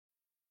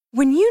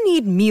When you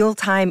need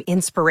mealtime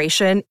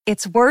inspiration,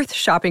 it's worth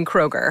shopping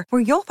Kroger,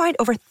 where you'll find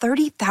over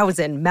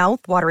 30,000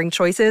 mouth-watering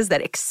choices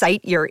that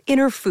excite your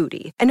inner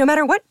foodie. And no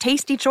matter what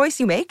tasty choice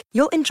you make,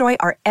 you'll enjoy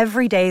our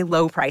everyday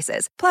low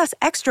prices, plus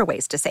extra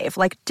ways to save,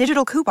 like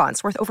digital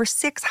coupons worth over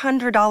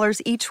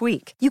 $600 each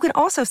week. You can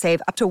also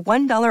save up to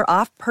 $1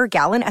 off per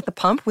gallon at the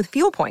pump with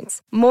fuel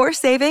points. More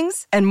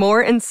savings and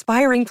more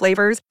inspiring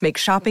flavors make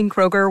shopping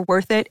Kroger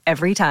worth it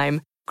every time.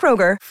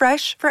 Kroger,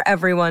 fresh for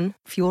everyone.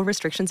 Fuel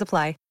restrictions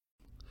apply.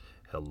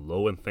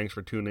 Hello, and thanks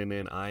for tuning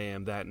in. I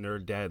am That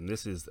Nerd Dad, and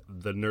this is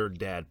the Nerd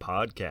Dad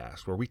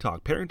Podcast, where we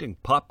talk parenting,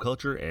 pop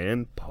culture,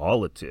 and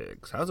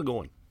politics. How's it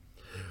going?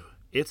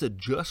 It's a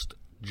Just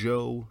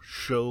Joe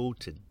show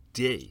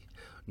today.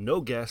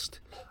 No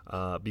guest,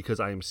 because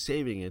I am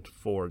saving it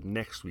for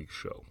next week's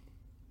show.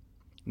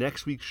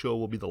 Next week's show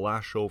will be the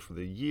last show for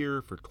the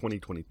year, for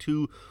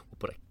 2022. We'll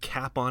put a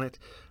cap on it,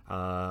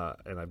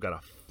 and I've got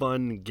a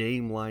fun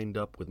game lined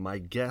up with my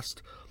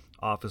guest,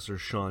 Officer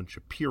Sean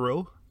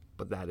Shapiro.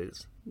 But that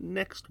is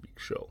next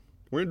week's show.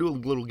 We're going to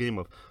do a little game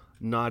of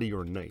naughty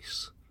or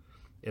nice.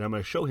 And I'm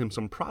going to show him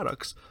some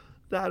products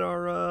that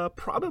are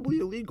probably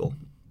illegal.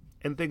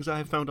 And things I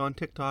have found on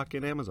TikTok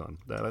and Amazon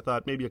that I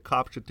thought maybe a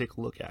cop should take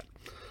a look at.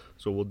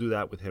 So we'll do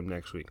that with him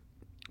next week.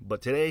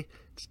 But today,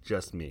 it's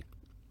just me.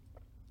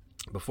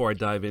 Before I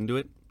dive into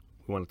it,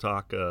 we want to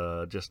talk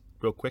just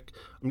real quick.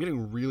 I'm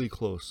getting really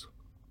close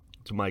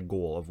to my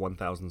goal of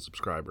 1,000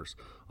 subscribers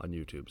on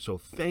YouTube. So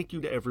thank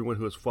you to everyone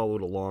who has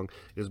followed along.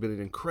 It has been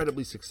an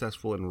incredibly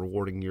successful and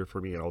rewarding year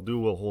for me, and I'll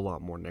do a whole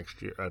lot more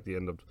next year at the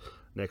end of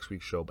next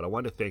week's show. But I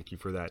wanted to thank you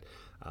for that.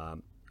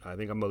 I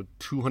think I'm about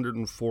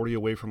 240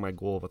 away from my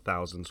goal of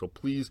 1,000. So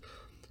please,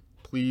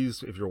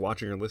 if you're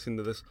watching or listening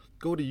to this,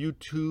 go to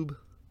YouTube,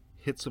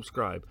 hit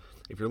subscribe.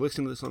 If you're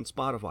listening to this on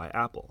Spotify,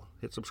 Apple,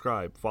 hit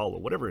subscribe, follow,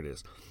 whatever it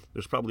is.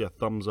 There's probably a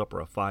thumbs up or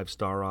a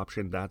 5-star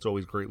option. That's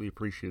always greatly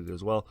appreciated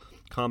as well.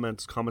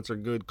 Comments are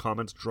good.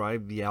 Comments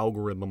drive the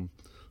algorithm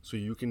so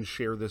you can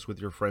share this with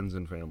your friends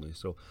and family.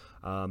 So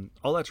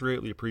all that's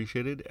greatly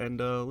appreciated, and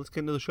let's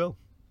get into the show.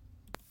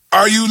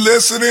 Are you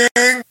listening?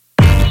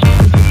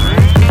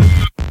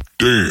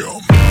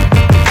 Damn.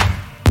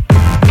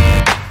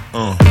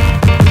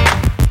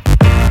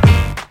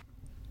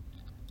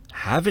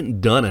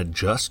 Haven't done a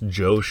Just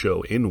Joe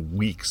show in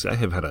weeks. I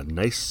have had a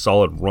nice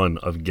solid run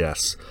of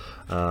guests,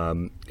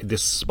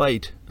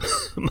 despite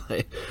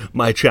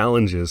my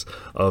challenges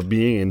of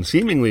being in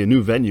seemingly a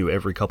new venue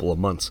every couple of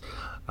months.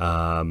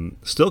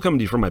 Still coming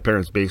to you from my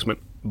parents' basement,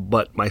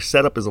 but my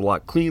setup is a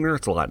lot cleaner.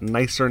 It's a lot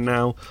nicer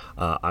now.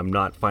 I'm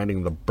not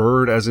finding the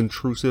bird as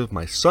intrusive.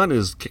 My son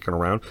is kicking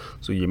around,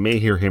 so you may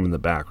hear him in the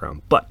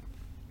background. But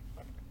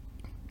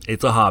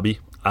it's a hobby.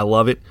 I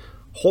love it.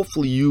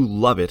 Hopefully you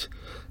love it.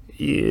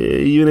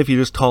 Even if you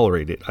just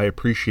tolerate it, I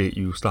appreciate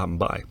you stopping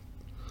by.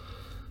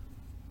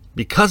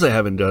 Because I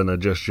haven't done a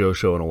Just Joe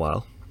show in a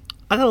while,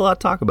 I got a lot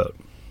to talk about.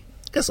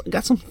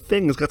 Got some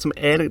things, got some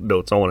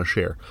anecdotes I want to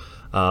share.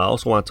 I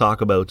also want to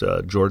talk about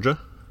Georgia,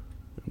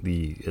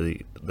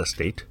 the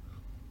state,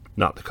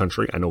 not the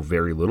country. I know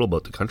very little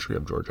about the country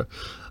of Georgia.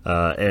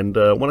 And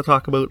I want to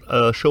talk about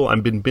a show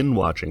I've been binge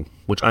watching,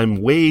 which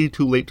I'm way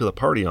too late to the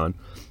party on,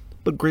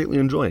 but greatly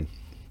enjoying.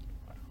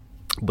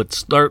 But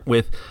start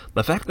with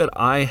the fact that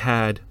I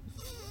had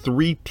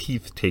 3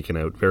 teeth taken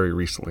out very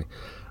recently.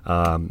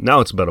 Now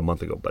it's about a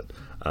month ago, but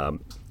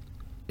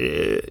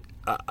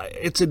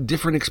it's a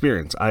different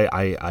experience.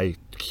 I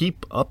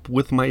keep up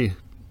with my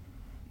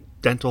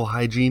dental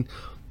hygiene,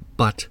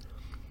 but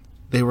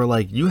they were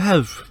like, you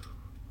have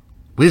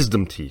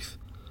wisdom teeth,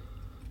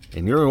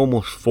 and you're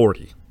almost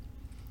 40.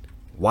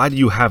 Why do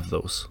you have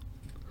those?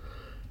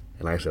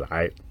 And I said,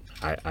 I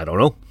don't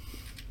know.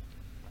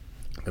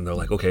 And they're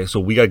like, okay, so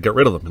we got to get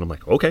rid of them. And I'm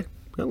like, okay,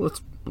 well,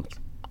 let's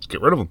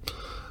get rid of them.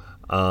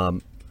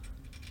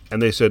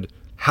 And they said,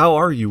 how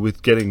are you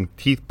with getting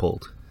teeth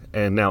pulled?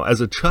 And now, as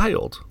a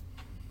child,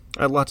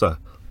 I had lots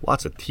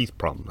of teeth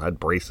problems. I had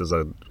braces, I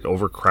had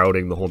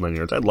overcrowding, the whole 9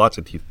 yards. I had lots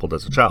of teeth pulled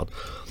as a child.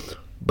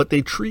 But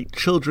they treat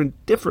children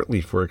differently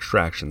for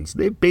extractions.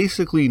 They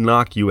basically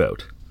knock you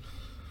out.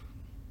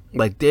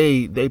 Like,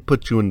 they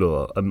put you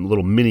into a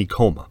little mini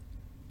coma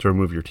to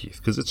remove your teeth,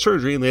 because it's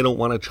surgery and they don't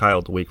want a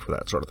child to wait for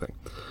that sort of thing.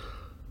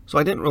 So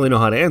I didn't really know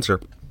how to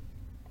answer.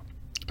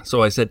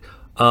 So I said,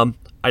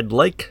 I'd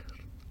like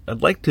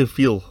to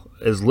feel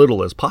as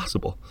little as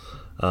possible.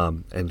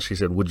 And she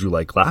said, would you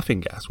like laughing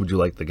gas? Would you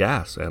like the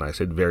gas? And I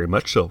said, very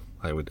much so.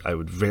 I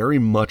would very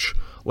much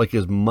like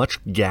as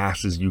much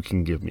gas as you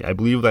can give me. I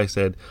believe I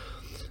said,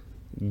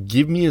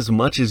 give me as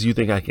much as you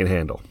think I can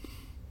handle.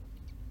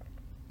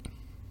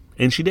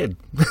 And she did.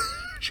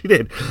 She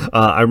did.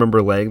 I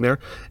remember laying there,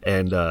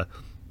 and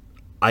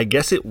I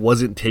guess it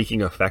wasn't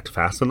taking effect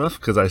fast enough,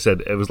 because I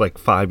said it was like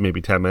 5,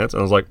 maybe 10 minutes,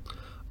 and I was like,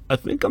 I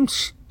think I'm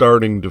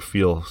starting to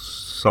feel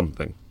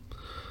something.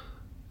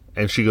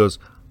 And she goes,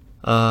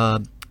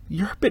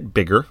 you're a bit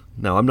bigger.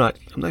 Now, I'm not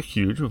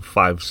huge. I'm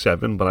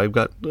 5'7", but I've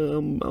got,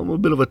 I'm a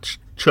bit of a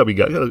chubby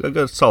guy. I've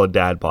got a solid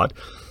dad bod.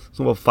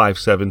 So I'm about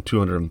 5'7",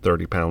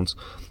 230 pounds.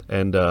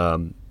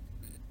 And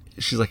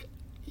she's like,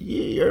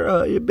 you're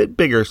a bit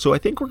bigger, so I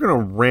think we're going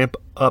to ramp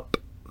up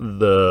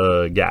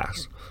the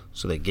gas.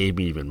 So they gave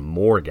me even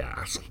more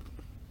gas.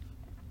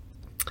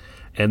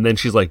 And then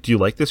she's like, do you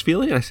like this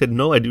feeling? And I said,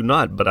 no, I do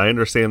not, but I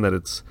understand that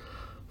it's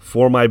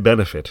for my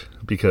benefit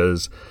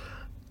because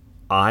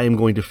I am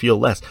going to feel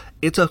less.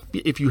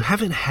 If you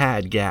haven't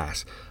had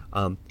gas,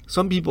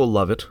 some people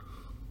love it.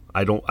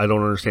 I don't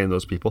understand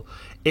those people.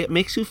 It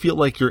makes you feel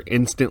like you're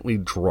instantly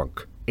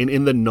drunk and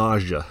in the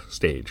nausea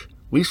stage.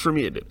 At least for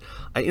me it did.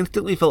 I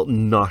instantly felt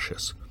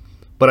nauseous,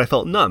 but I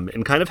felt numb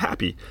and kind of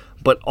happy,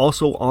 but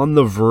also on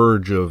the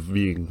verge of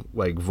being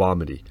like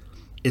vomity.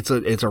 It's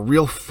a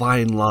real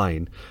fine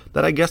line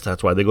that I guess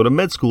that's why they go to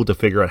med school, to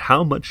figure out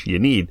how much you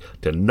need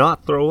to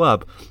not throw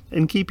up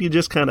and keep you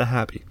just kind of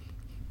happy.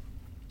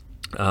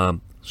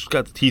 She's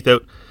got the teeth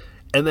out.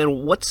 And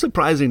then what's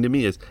surprising to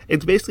me is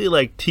it's basically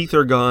like teeth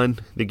are gone.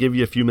 They give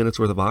you a few minutes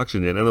worth of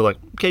oxygen and they're like,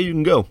 okay, you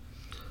can go.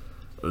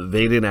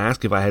 They didn't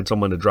ask if I had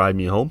someone to drive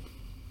me home.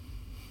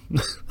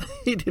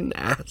 They didn't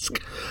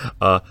ask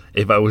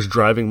if I was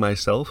driving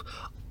myself,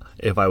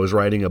 if I was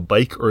riding a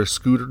bike or a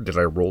scooter, did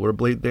I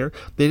rollerblade there?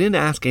 They didn't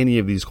ask any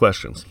of these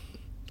questions.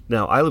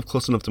 Now, I live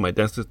close enough to my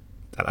dentist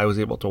that I was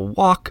able to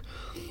walk,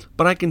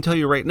 but I can tell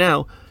you right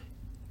now,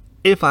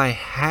 if I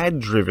had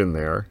driven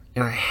there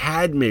and I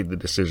had made the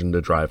decision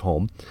to drive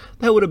home,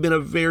 that would have been a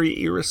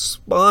very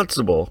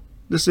irresponsible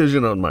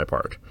decision on my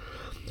part.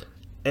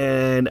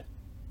 And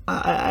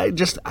I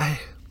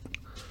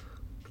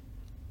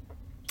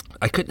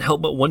couldn't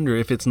help but wonder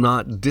if it's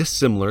not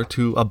dissimilar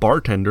to a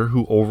bartender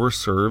who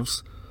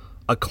overserves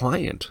a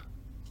client.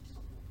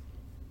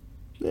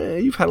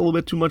 You've had a little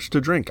bit too much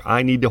to drink.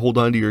 I need to hold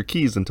on to your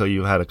keys until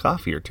you've had a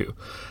coffee or two.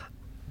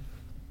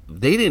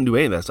 They didn't do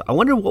any of that. So I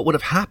wonder what would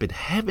have happened.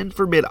 Heaven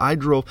forbid I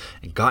drove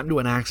and got into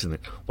an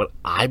accident. Would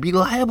I be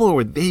liable or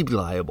would they be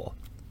liable?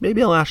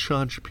 Maybe I'll ask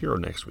Sean Shapiro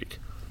next week.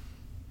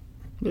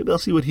 Maybe I'll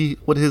see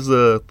what his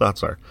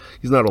thoughts are.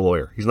 He's not a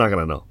lawyer. He's not going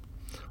to know.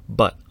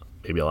 But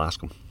maybe I'll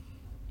ask him.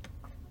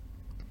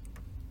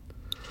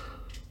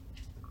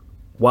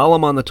 While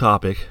I'm on the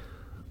topic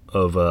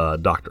of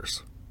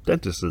doctors,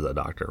 dentist is a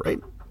doctor, right?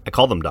 I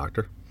call them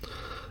doctor.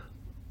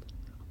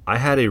 I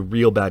had a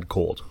real bad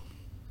cold.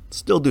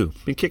 Still do.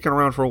 Been kicking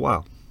around for a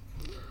while.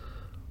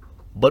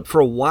 But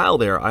for a while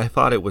there, I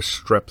thought it was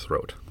strep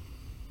throat.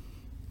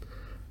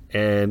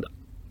 And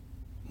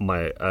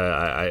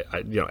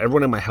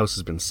everyone in my house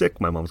has been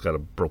sick. My mom's got a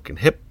broken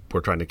hip.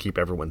 We're trying to keep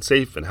everyone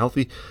safe and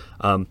healthy.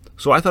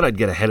 So I thought I'd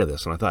get ahead of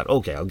this. And I thought,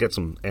 okay, I'll get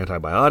some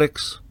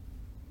antibiotics.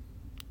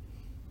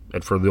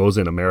 And for those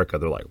in America,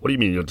 they're like, what do you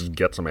mean you'll just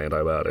get some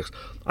antibiotics?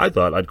 I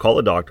thought I'd call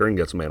a doctor and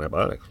get some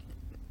antibiotics.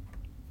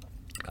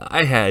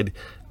 I had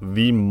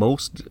the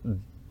most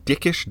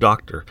dickish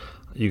doctor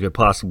you could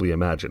possibly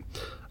imagine.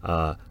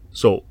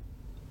 So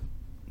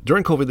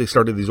during COVID, they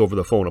started these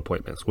over-the-phone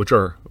appointments, which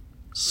are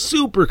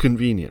super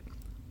convenient.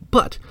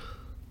 But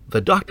the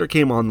doctor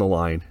came on the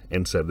line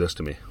and said this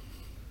to me.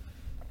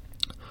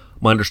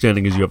 My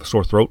understanding is you have a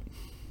sore throat?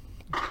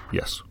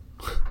 Yes.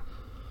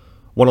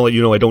 Want to let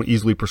you know I don't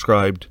easily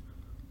prescribe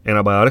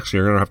antibiotics.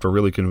 You're going to have to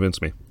really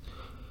convince me.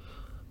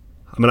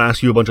 I'm going to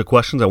ask you a bunch of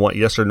questions. I want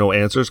yes or no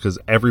answers because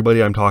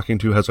everybody I'm talking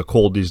to has a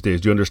cold these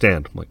days. Do you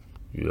understand? I'm like,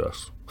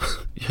 yes.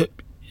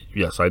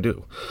 Yes, I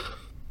do.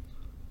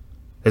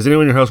 Has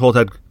anyone in your household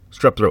had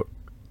strep throat?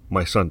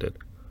 My son did.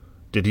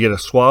 Did he get a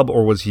swab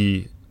or was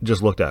he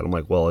just looked at? I'm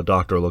like, well, a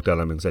doctor looked at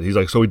him and said, he's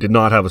like, so he did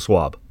not have a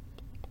swab.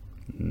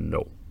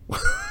 No.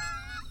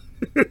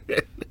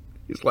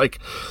 He's like,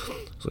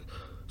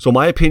 so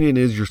my opinion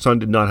is your son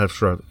did not have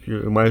strep.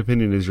 My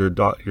opinion is your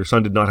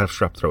son did not have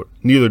strep throat.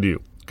 Neither do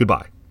you.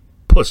 Goodbye.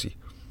 Pussy.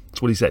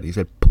 That's what he said. He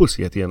said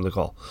pussy at the end of the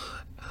call.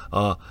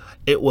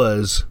 It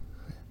was,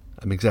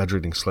 I'm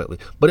exaggerating slightly,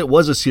 but it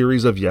was a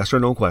series of yes or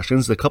no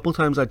questions. The couple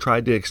times I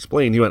tried to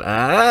explain, he went,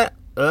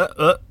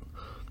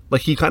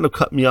 like he kind of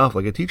cut me off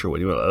like a teacher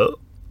would. He went,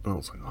 And I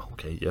was like, oh,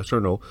 okay, yes or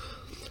no.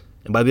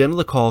 And by the end of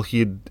the call, he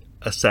had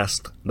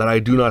assessed that I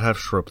do not have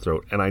strep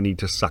throat and I need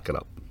to suck it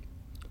up.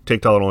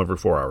 Take Tylenol every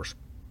 4 hours.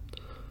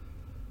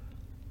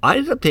 I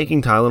ended up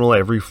taking Tylenol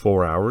every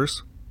 4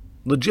 hours,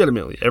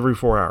 legitimately every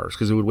 4 hours,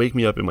 because it would wake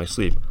me up in my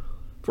sleep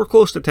for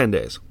close to 10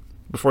 days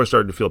before I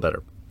started to feel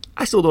better.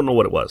 I still don't know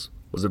what it was.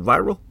 Was it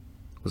viral?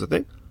 Was it a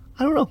thing?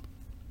 I don't know.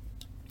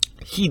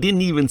 He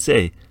didn't even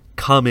say,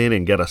 come in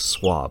and get a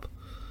swab.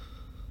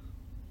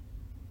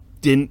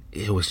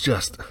 It was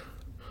just,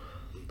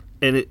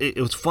 and it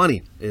was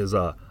funny,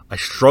 I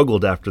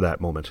struggled after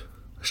that moment.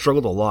 I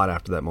struggled a lot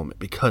after that moment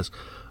because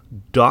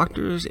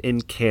doctors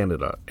in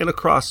Canada and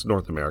across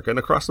North America and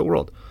across the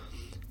world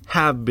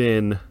have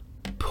been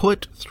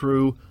put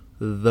through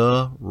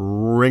the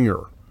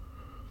ringer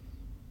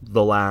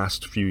the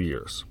last few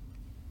years.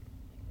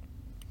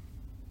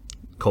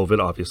 COVID,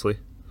 obviously.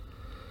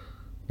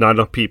 Not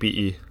enough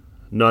PPE.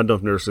 Not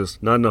enough nurses.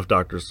 Not enough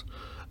doctors.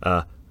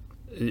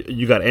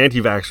 You got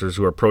anti-vaxxers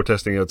who are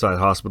protesting outside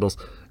hospitals,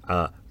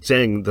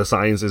 saying the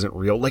science isn't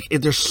real. Like,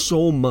 there's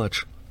so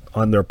much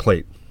on their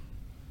plate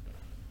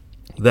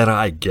that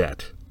I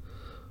get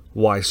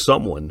why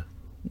someone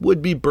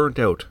would be burnt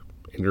out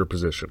in your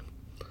position.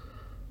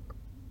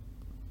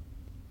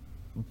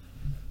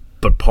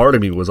 But part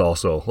of me was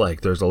also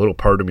like, there's a little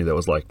part of me that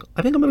was like,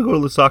 I think I'm going to go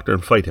to this doctor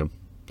and fight him.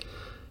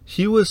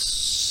 He was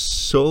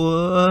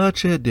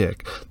such a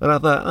dick that I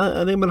thought,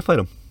 I think I'm going to fight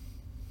him.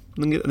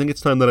 I think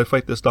it's time that I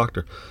fight this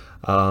doctor.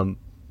 Of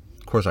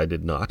course, I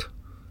did not.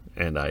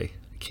 And I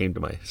came to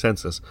my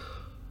senses.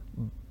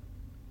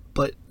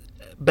 But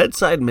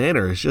bedside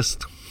manner is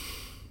just,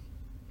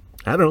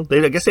 I don't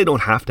know. I guess they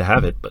don't have to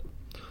have it, but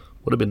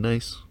would have been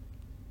nice.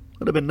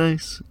 Would have been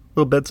nice. A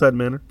little bedside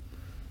manner.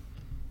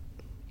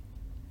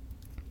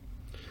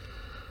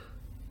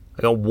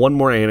 I got one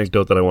more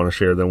anecdote that I want to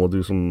share, then we'll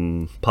do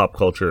some pop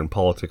culture and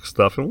politics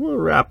stuff, and we'll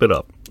wrap it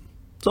up.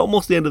 It's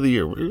almost the end of the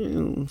year.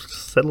 We're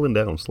settling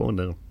down, slowing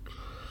down.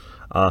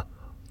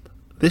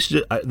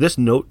 This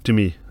note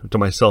to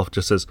myself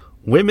just says,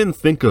 women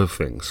think of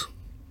things.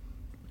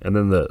 And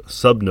then the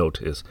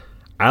subnote is,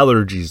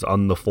 allergies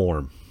on the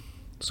form.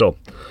 So,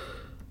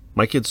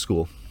 my kid's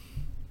school,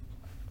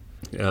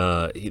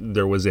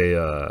 there was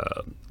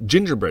a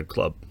gingerbread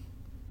club.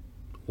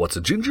 What's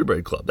a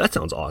gingerbread club? That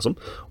sounds awesome.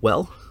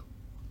 Well,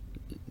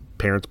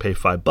 parents pay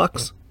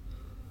 $5.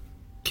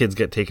 Kids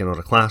get taken out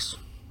of class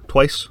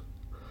twice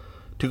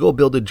to go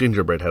build a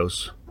gingerbread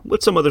house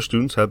with some other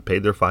students have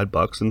paid their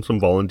 $5 and some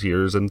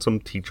volunteers and some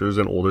teachers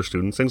and older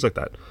students, things like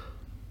that.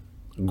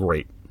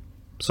 Great.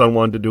 Son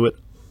wanted to do it.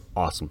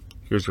 Awesome.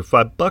 Here's your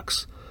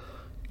 $5.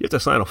 You have to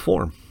sign a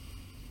form.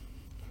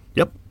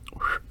 Yep.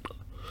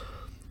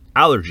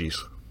 Allergies.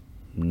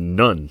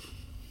 None.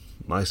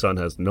 My son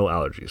has no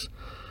allergies.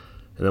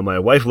 And then my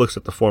wife looks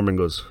at the form and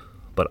goes,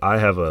 but I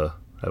have a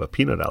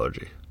peanut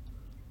allergy.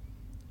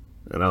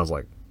 And I was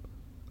like,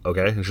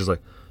 okay. And she's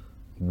like,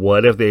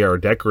 what if they are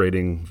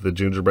decorating the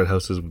gingerbread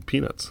houses with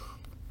peanuts?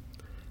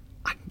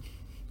 I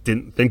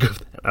didn't think of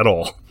that at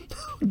all.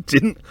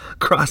 Didn't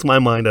cross my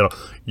mind at all.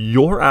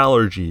 Your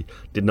allergy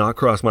did not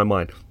cross my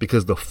mind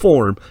because the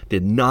form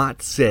did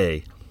not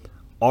say,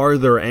 are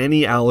there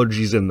any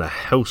allergies in the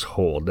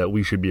household that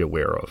we should be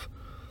aware of?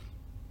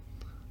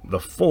 The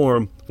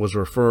form was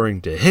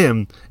referring to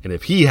him and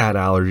if he had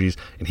allergies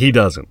and he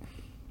doesn't.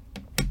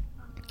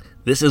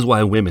 This is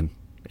why women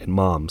and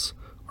moms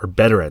are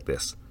better at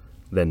this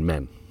than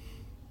men.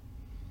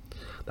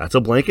 That's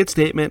a blanket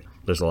statement.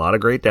 There's a lot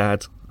of great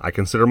dads. I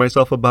consider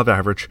myself above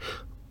average,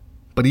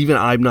 but even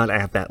I'm not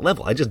at that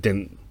level. I just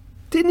didn't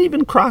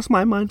even cross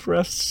my mind for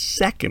a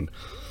second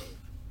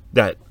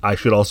that I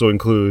should also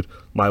include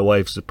my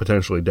wife's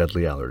potentially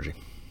deadly allergy.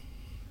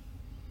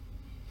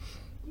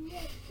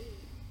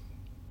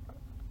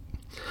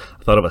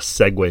 I thought of a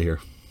segue here.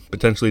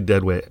 Potentially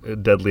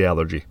deadly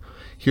allergy.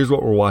 Here's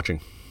what we're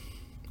watching.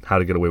 How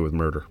to Get Away with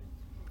Murder.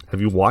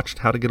 Have you watched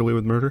How to Get Away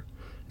with Murder?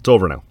 It's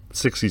over now.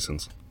 6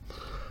 seasons.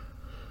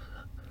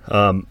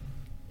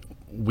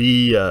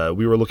 We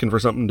were looking for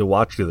something to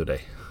watch the other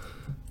day.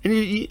 And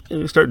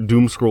you start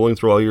doom scrolling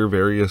through all your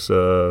various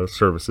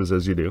services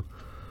as you do.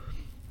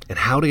 And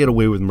How to Get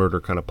Away with Murder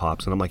kind of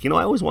pops. And I'm like, I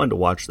always wanted to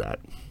watch that.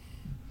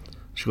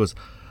 She goes,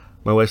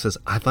 my wife says,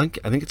 I think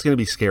it's going to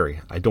be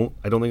scary. I don't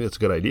think that's a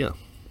good idea.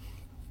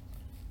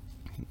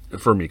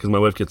 For me, because my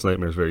wife gets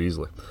nightmares very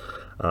easily.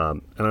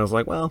 And I was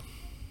like, well,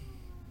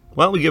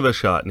 why don't we give it a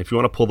shot? And if you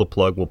want to pull the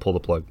plug, we'll pull the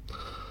plug.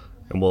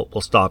 And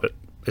we'll stop it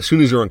as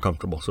soon as you're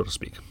uncomfortable, so to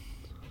speak.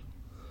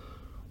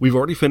 We've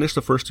already finished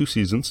the first 2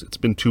 seasons. It's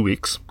been 2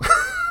 weeks.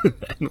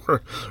 And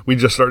we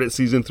just started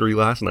season 3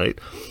 last night.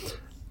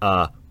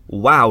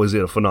 Wow, is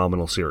it a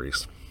phenomenal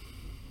series.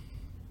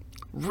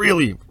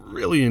 Really,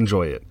 really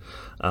enjoy it.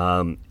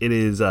 It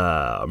is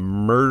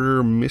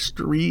murder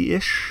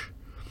mystery-ish.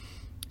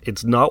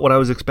 It's not what I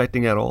was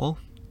expecting at all.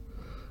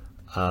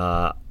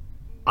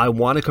 I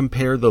want to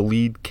compare the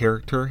lead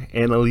character,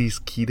 Annalise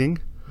Keating,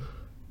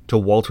 to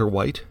Walter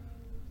White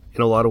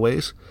in a lot of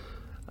ways.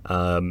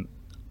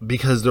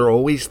 Because they're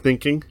always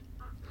thinking,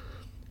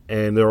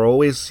 and they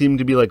always seem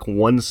to be like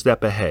one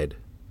step ahead,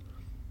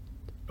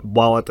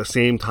 while at the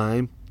same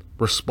time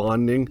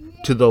responding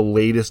to the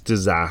latest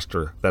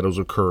disaster that has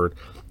occurred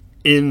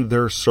in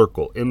their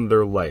circle, in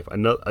their life.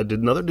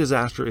 Another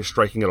disaster is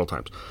striking at all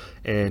times.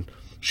 And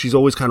she's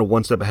always kind of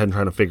one step ahead and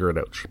trying to figure it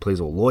out. She plays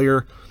a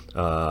lawyer,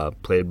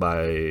 played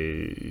by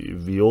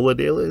Viola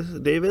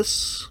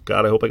Davis.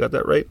 God, I hope I got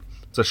that right.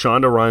 It's a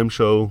Shonda Rhimes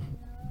show,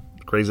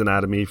 Grey's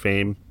Anatomy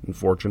fame and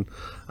fortune.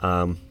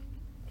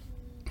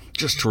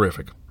 Just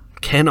terrific.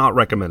 Cannot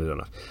recommend it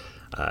enough.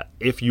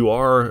 If you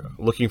are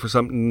looking for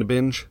something to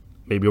binge,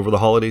 maybe over the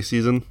holiday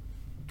season,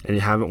 and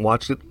you haven't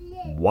watched it,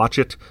 watch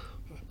it.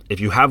 If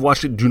you have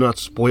watched it, do not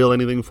spoil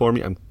anything for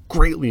me. I'm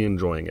greatly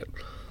enjoying it.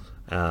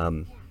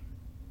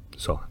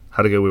 So,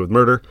 How to Get Away with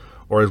Murder,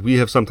 or as we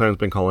have sometimes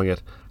been calling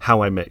it,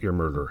 How I Met Your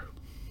Murderer.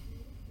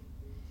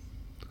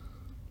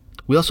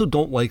 We also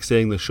don't like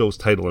saying the show's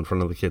title in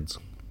front of the kids.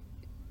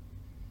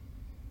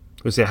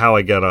 We say How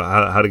to Get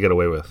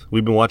Away With.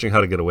 We've been watching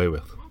How to Get Away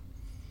With.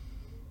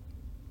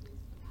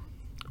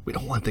 We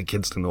don't want the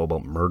kids to know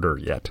about murder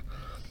yet.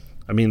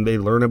 I mean, they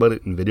learn about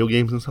it in video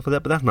games and stuff like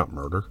that, but that's not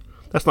murder.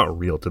 That's not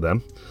real to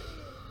them.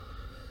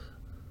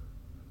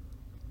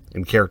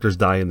 and characters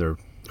die in their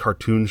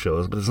cartoon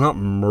shows, but it's not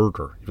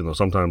murder, even though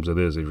sometimes it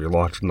is. If you're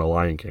watching The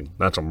Lion King,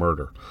 that's a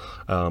murder.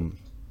 So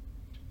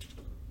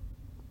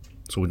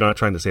we're not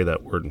trying to say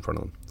that word in front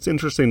of them. It's an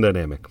interesting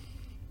dynamic.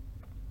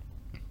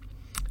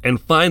 And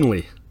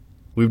finally,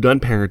 we've done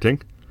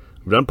parenting,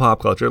 we've done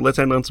pop culture. Let's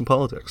end on some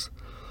politics.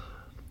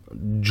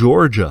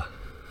 Georgia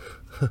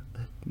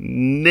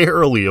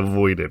narrowly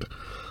avoided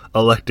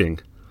electing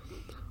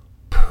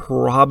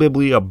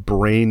probably a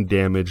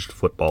brain-damaged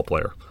football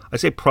player. I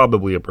say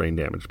probably a brain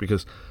damaged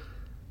because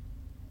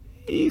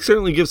he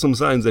certainly gives some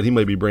signs that he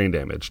might be brain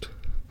damaged.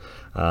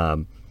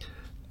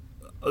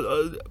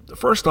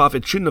 First off,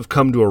 it shouldn't have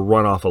come to a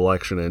runoff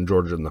election in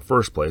Georgia in the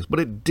first place, but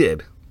it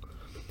did.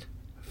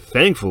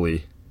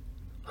 Thankfully,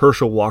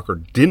 Herschel Walker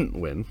didn't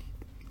win,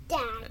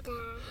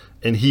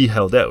 and he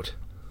held out.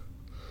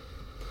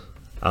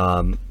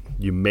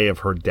 You may have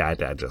heard Dad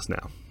just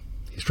now.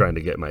 He's trying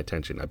to get my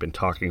attention. I've been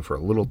talking for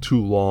a little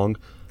too long.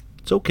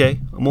 It's okay.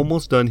 I'm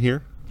almost done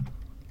here.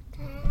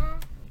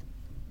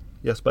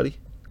 Yes, buddy?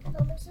 I'm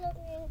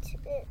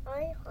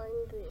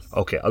hungry.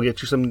 Okay, I'll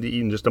get you something to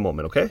eat in just a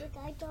moment, okay?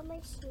 But I got my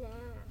snack.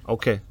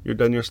 Okay, you're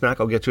done your snack.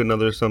 I'll get you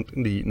another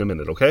something to eat in a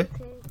minute, okay?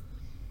 Okay.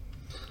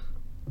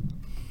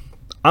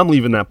 I'm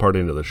leaving that part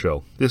into the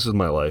show. This is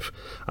my life.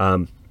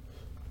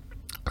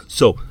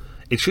 So,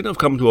 it shouldn't have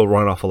come to a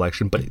runoff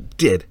election, but it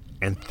did.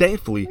 And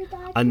thankfully,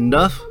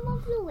 enough... Some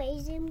of the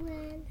Raisin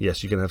Bran.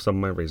 Yes, you can have some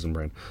of my Raisin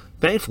Bran.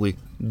 Thankfully,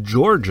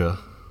 Georgia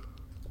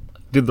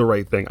did the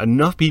right thing.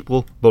 Enough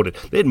people voted.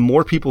 They had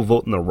more people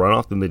vote in the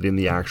runoff than they did in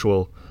the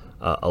actual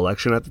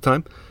election at the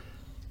time.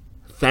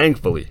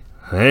 Thankfully,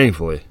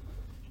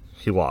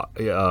 he lost.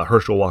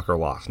 Herschel Walker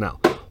lost. Now,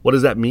 what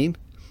does that mean?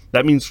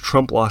 That means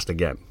Trump lost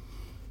again.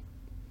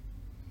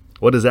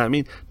 What does that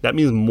mean? That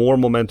means more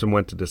momentum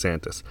went to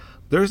DeSantis.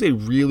 There's a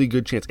really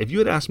good chance. If you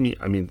had asked me,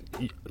 I mean,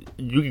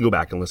 you can go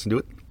back and listen to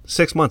it.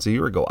 6 months, a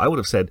year ago, I would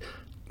have said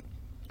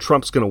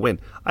Trump's going to win.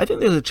 I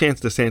think there's a chance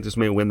DeSantis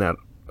may win that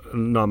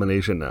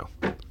nomination now.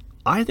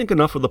 I think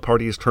enough of the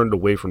party has turned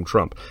away from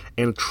Trump.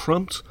 And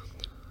Trump's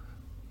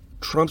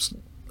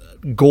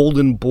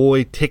golden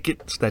boy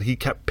tickets that he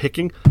kept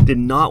picking did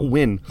not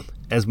win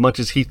as much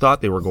as he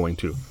thought they were going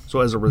to. So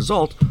as a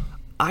result,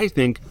 I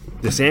think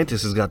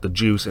DeSantis has got the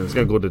juice, and it's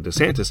going to go to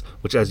DeSantis,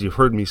 which, as you've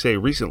heard me say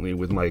recently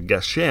with my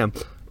guest Sham,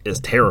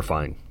 is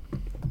terrifying.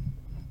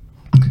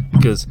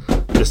 Because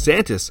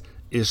DeSantis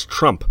is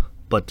Trump,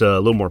 but a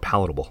little more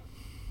palatable.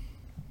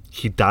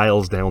 He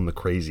dials down the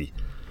crazy.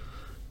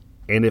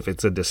 And if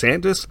it's a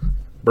DeSantis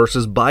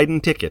versus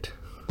Biden ticket,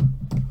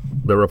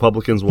 the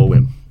Republicans will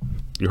win.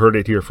 You heard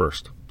it here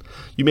first.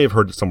 You may have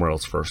heard it somewhere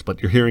else first,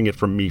 but you're hearing it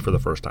from me for the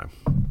first time.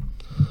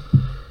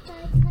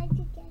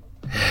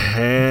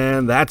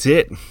 And that's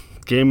it.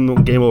 Game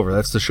over.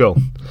 That's the show.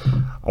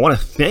 I want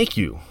to thank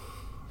you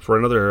for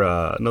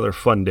another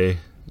fun day,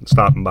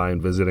 stopping by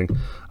and visiting.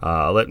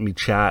 Let me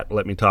chat.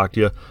 Let me talk to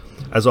you.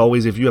 As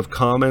always, if you have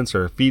comments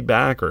or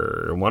feedback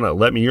or want to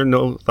let me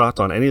know thoughts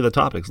on any of the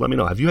topics, let me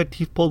know. Have you had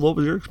teeth pulled? What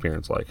was your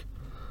experience like?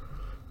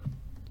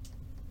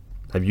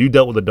 Have you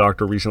dealt with a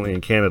doctor recently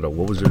in Canada?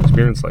 What was your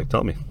experience like?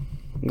 Tell me.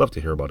 I'd love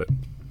to hear about it.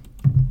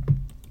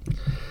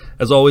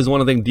 As always, I want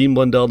to thank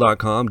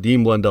DeanBlundell.com,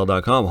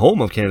 DeanBlundell.com,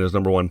 home of Canada's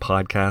 #1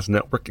 podcast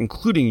network,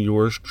 including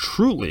yours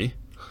truly.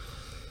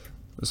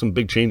 There's some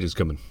big changes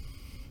coming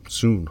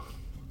soon.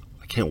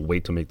 I can't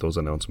wait to make those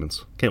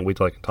announcements. Can't wait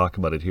till I can talk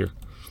about it here.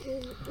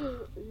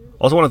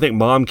 Also want to thank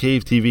Mom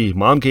Cave TV,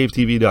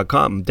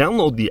 MomCaveTV.com.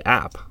 Download the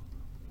app.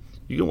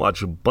 You can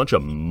watch a bunch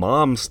of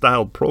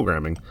mom-styled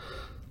programming,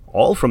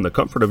 all from the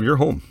comfort of your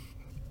home.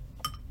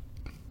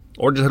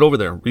 Or just head over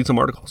there, read some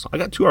articles. I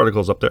got 2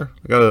 articles up there.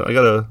 I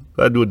gotta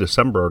do a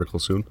December article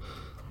soon.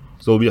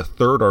 So there'll be a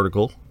 3rd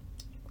article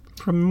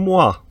from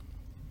moi.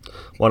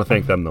 Want to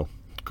thank them though.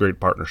 Great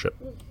partnership.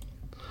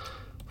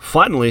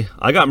 Finally,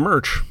 I got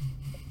merch.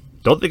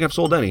 Don't think I've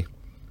sold any.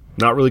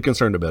 Not really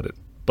concerned about it.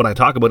 But I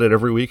talk about it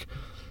every week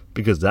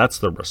because that's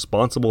the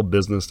responsible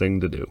business thing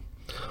to do.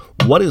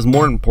 What is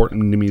more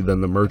important to me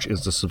than the merch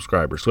is the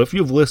subscribers. So if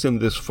you've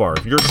listened this far,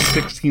 if you're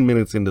 16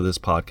 minutes into this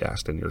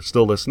podcast and you're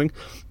still listening,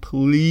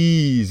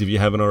 please, if you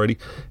haven't already,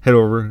 head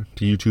over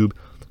to YouTube,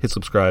 hit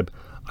subscribe.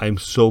 I'm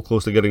so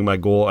close to getting my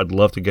goal. I'd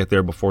love to get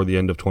there before the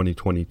end of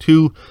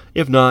 2022.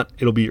 If not,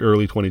 it'll be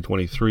early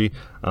 2023.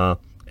 And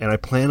I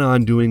plan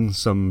on doing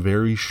some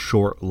very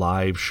short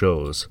live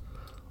shows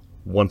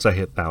once I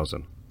hit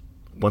 1,000.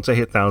 Once I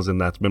hit 1,000,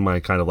 that's been my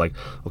kind of like,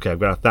 okay, I've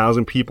got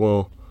 1,000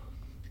 people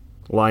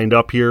lined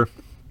up here.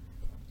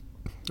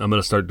 I'm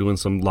going to start doing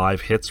some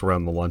live hits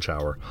around the lunch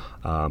hour.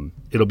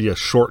 It'll be a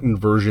shortened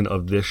version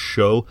of this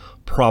show,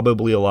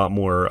 probably a lot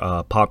more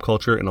pop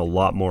culture and a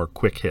lot more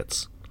quick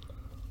hits.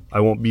 I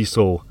won't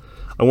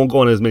go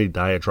on as many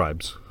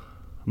diatribes.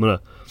 I'm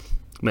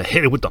gonna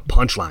hit it with the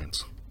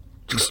punchlines.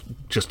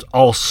 Just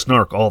all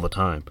snark all the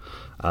time.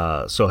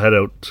 So head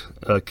out,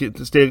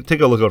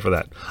 take a look out for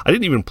that. I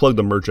didn't even plug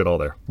the merch at all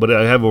there, but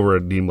I have over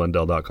at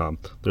DeanBlundell.com.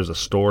 There's a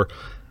store.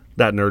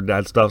 That Nerd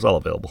Dad stuff's all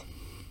available.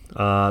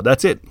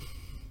 That's it.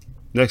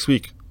 Next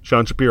week,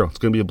 Sean Shapiro. It's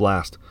going to be a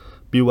blast.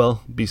 Be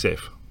well, be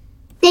safe.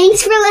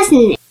 Thanks for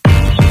listening.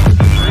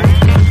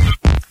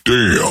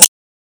 Damn.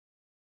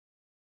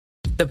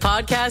 The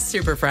Podcast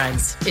Super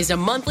Friends is a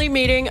monthly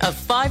meeting of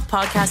 5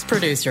 podcast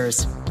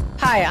producers.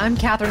 Hi, I'm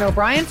Katherine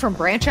O'Brien from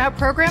Branch Out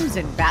Programs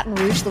in Baton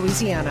Rouge,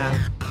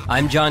 Louisiana.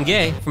 I'm John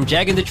Gay from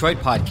Jag and Detroit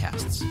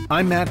Podcasts.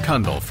 I'm Matt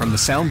Kundle from the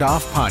Sound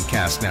Off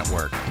Podcast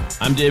Network.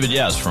 I'm David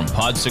Yaz from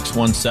Pod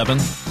 617,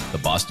 the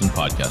Boston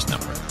Podcast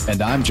Network.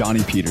 And I'm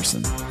Johnny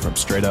Peterson from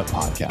Straight Up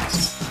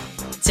Podcasts.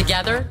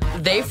 Together,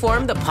 they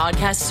form the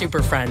Podcast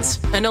Super Friends,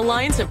 an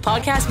alliance of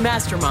podcast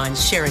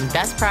masterminds sharing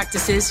best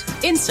practices,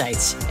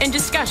 insights, and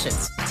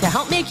discussions to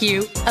help make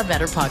you a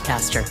better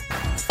podcaster.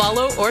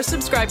 Follow or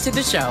subscribe to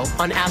the show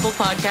on Apple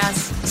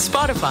Podcasts,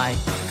 Spotify,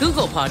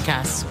 Google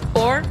Podcasts,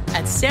 or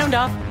at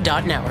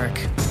soundoff.network.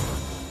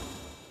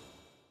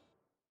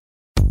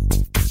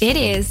 It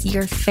is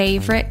your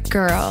favorite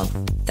girl.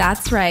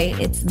 That's right,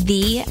 it's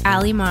the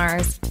Allie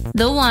Mars,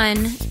 the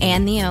one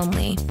and the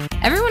only.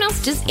 Everyone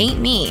else just ain't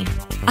me.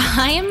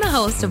 I am the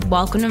host of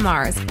Welcome to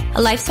Mars,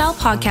 a lifestyle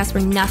podcast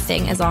where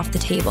nothing is off the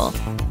table.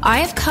 I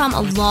have come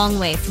a long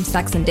way from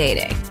sex and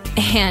dating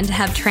and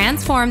have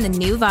transformed the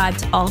new vibe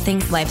to all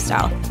things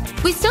lifestyle.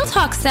 We still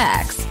talk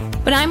sex,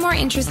 but I'm more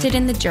interested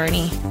in the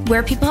journey,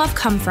 where people have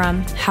come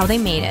from, how they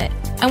made it,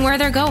 and where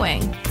they're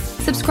going.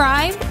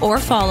 Subscribe or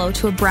follow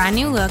to a brand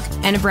new look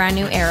and a brand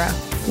new era.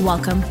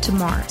 Welcome to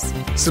Mars.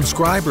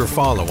 Subscribe or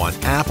follow on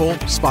Apple,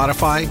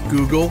 Spotify,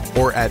 Google,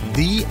 or at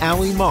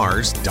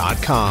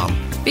thealliemars.com.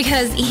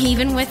 Because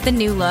even with the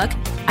new look,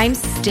 I'm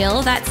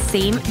still that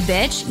same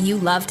bitch you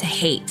love to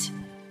hate.